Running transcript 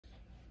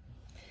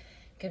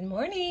Good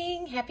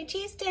morning. Happy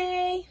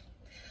Tuesday.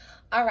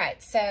 All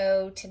right,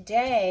 so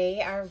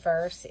today our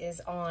verse is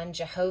on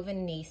Jehovah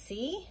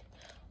Nissi,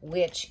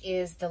 which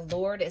is the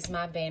Lord is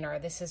my banner.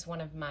 This is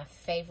one of my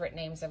favorite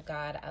names of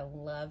God. I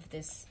love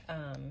this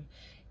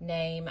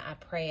name. I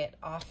pray it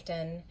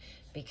often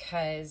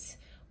because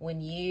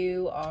when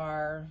you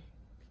are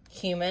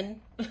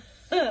human,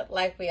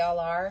 like we all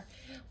are,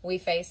 we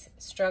face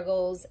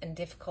struggles and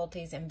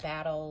difficulties and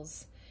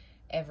battles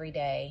every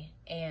day,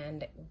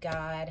 and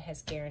God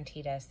has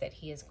guaranteed us that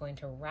he is going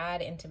to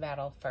ride into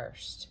battle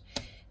first,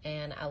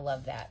 and I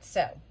love that.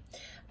 So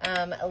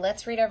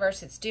let's read our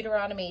verse. It's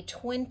Deuteronomy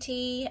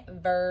 20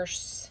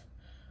 verse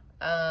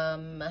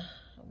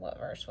what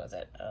verse was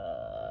it?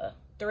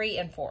 3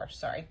 and 4.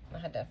 Sorry, I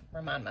had to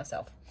remind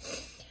myself.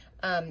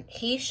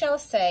 He shall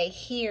say,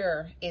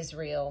 "Hear,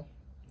 Israel,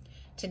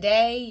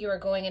 today you are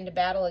going into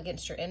battle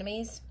against your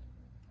enemies.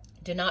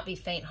 Do not be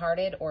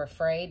faint-hearted or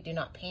afraid. Do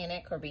not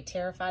panic or be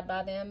terrified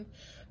by them.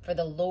 For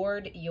the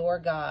Lord your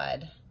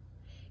God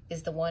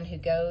is the one who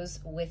goes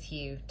with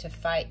you to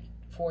fight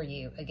for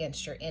you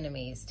against your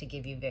enemies to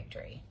give you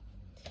victory."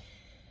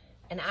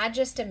 And I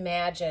just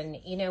imagine,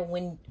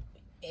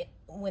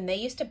 when they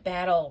used to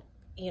battle,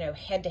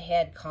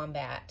 head-to-head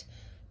combat,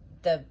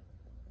 the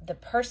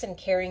person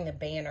carrying the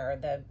banner,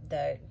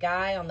 the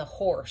guy on the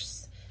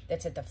horse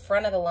that's at the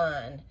front of the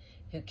line,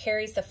 who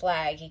carries the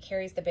flag, he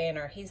carries the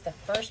banner, he's the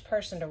first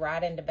person to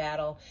ride into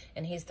battle,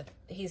 and he's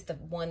the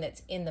one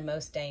that's in the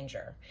most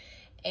danger.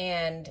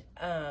 And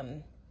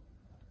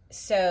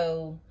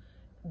so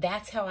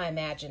that's how I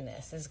imagine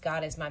this, as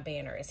God is my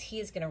banner, is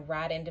he is going to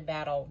ride into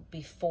battle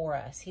before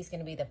us. He's going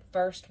to be the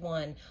first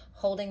one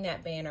holding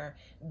that banner,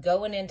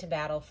 going into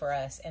battle for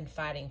us and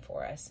fighting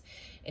for us.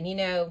 And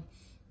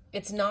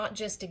it's not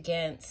just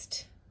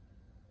against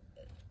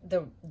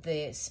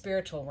the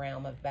spiritual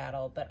realm of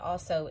battle, but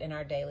also in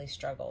our daily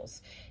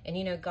struggles.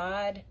 And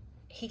God,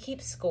 he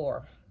keeps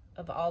score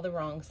of all the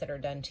wrongs that are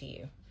done to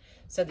you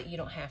so that you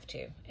don't have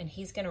to, and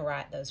he's going to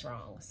right those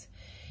wrongs.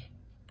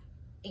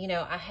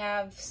 I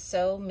have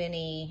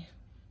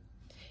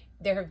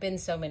there have been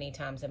so many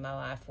times in my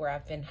life where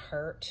I've been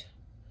hurt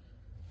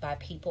by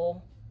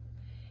people,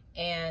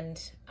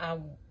 and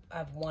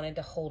I've wanted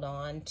to hold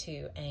on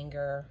to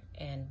anger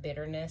and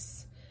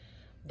bitterness.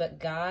 But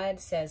God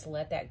says,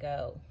 let that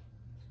go.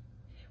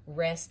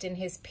 Rest in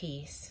his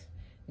peace,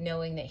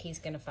 knowing that he's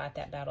going to fight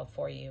that battle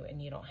for you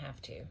and you don't have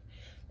to.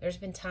 There's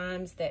been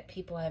times that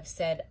people have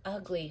said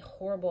ugly,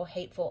 horrible,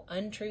 hateful,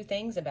 untrue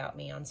things about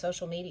me on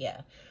social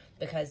media,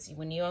 because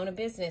when you own a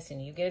business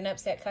and you get an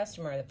upset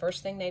customer, the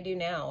first thing they do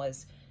now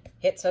is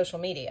hit social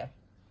media.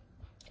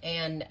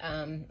 And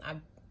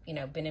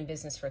I've been in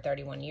business for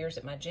 31 years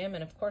at my gym,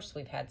 and of course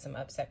we've had some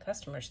upset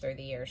customers through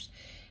the years.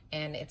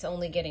 And it's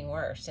only getting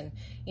worse. And,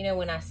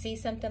 when I see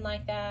something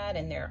like that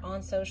and they're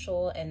on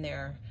social and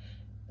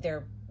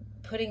they're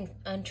putting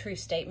untrue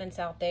statements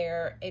out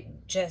there,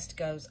 it just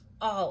goes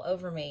all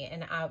over me.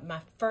 And my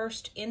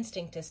first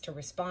instinct is to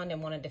respond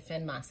and want to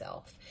defend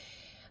myself.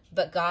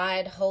 But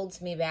God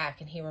holds me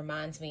back and he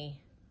reminds me,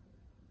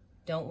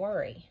 don't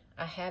worry,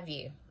 I have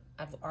you.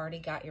 I've already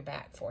got your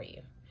back for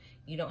you.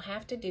 You don't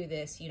have to do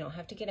this. You don't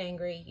have to get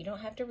angry. You don't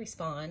have to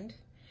respond.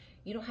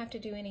 You don't have to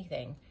do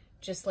anything.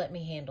 Just let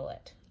me handle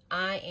it.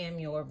 I am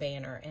your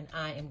banner, and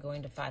I am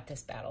going to fight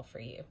this battle for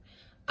you.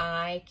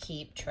 I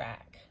keep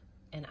track,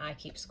 and I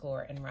keep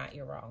score and right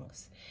your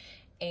wrongs.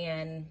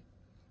 And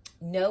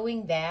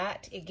knowing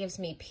that, it gives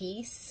me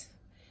peace,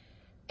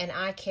 and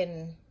I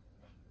can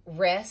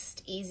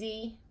rest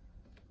easy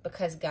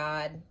because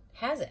God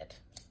has it.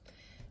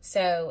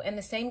 So, and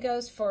the same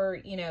goes for,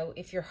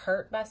 if you're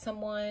hurt by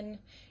someone,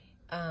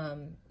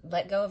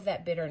 let go of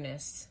that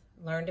bitterness.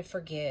 Learn to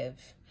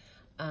forgive.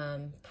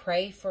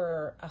 Pray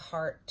for a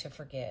heart to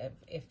forgive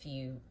if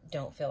you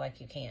don't feel like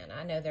you can.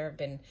 I know there have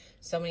been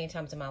so many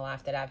times in my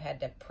life that I've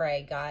had to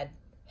pray, God,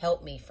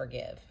 help me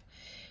forgive.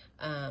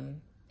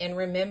 And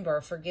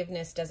remember,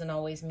 forgiveness doesn't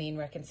always mean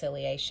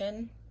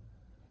reconciliation.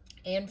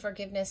 And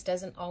forgiveness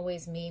doesn't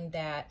always mean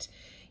that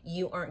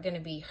you aren't going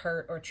to be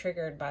hurt or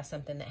triggered by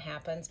something that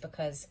happens,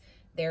 because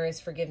there is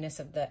forgiveness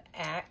of the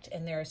act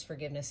and there is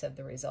forgiveness of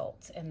the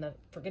results. And the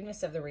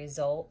forgiveness of the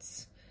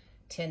results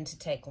tend to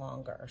take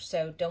longer.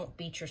 So don't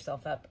beat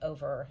yourself up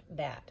over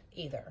that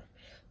either.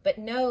 But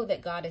know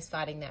that God is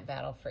fighting that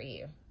battle for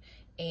you,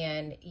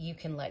 and you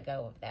can let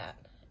go of that.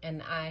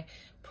 And I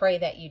pray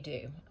that you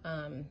do.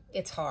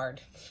 It's hard.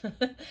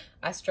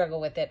 I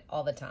struggle with it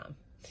all the time.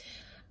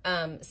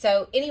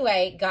 So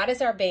anyway, God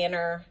is our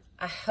banner.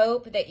 I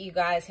hope that you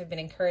guys have been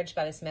encouraged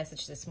by this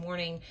message this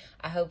morning.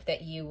 I hope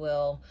that you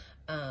will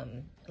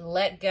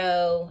let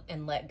go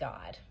and let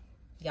God.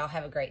 Y'all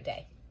have a great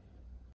day.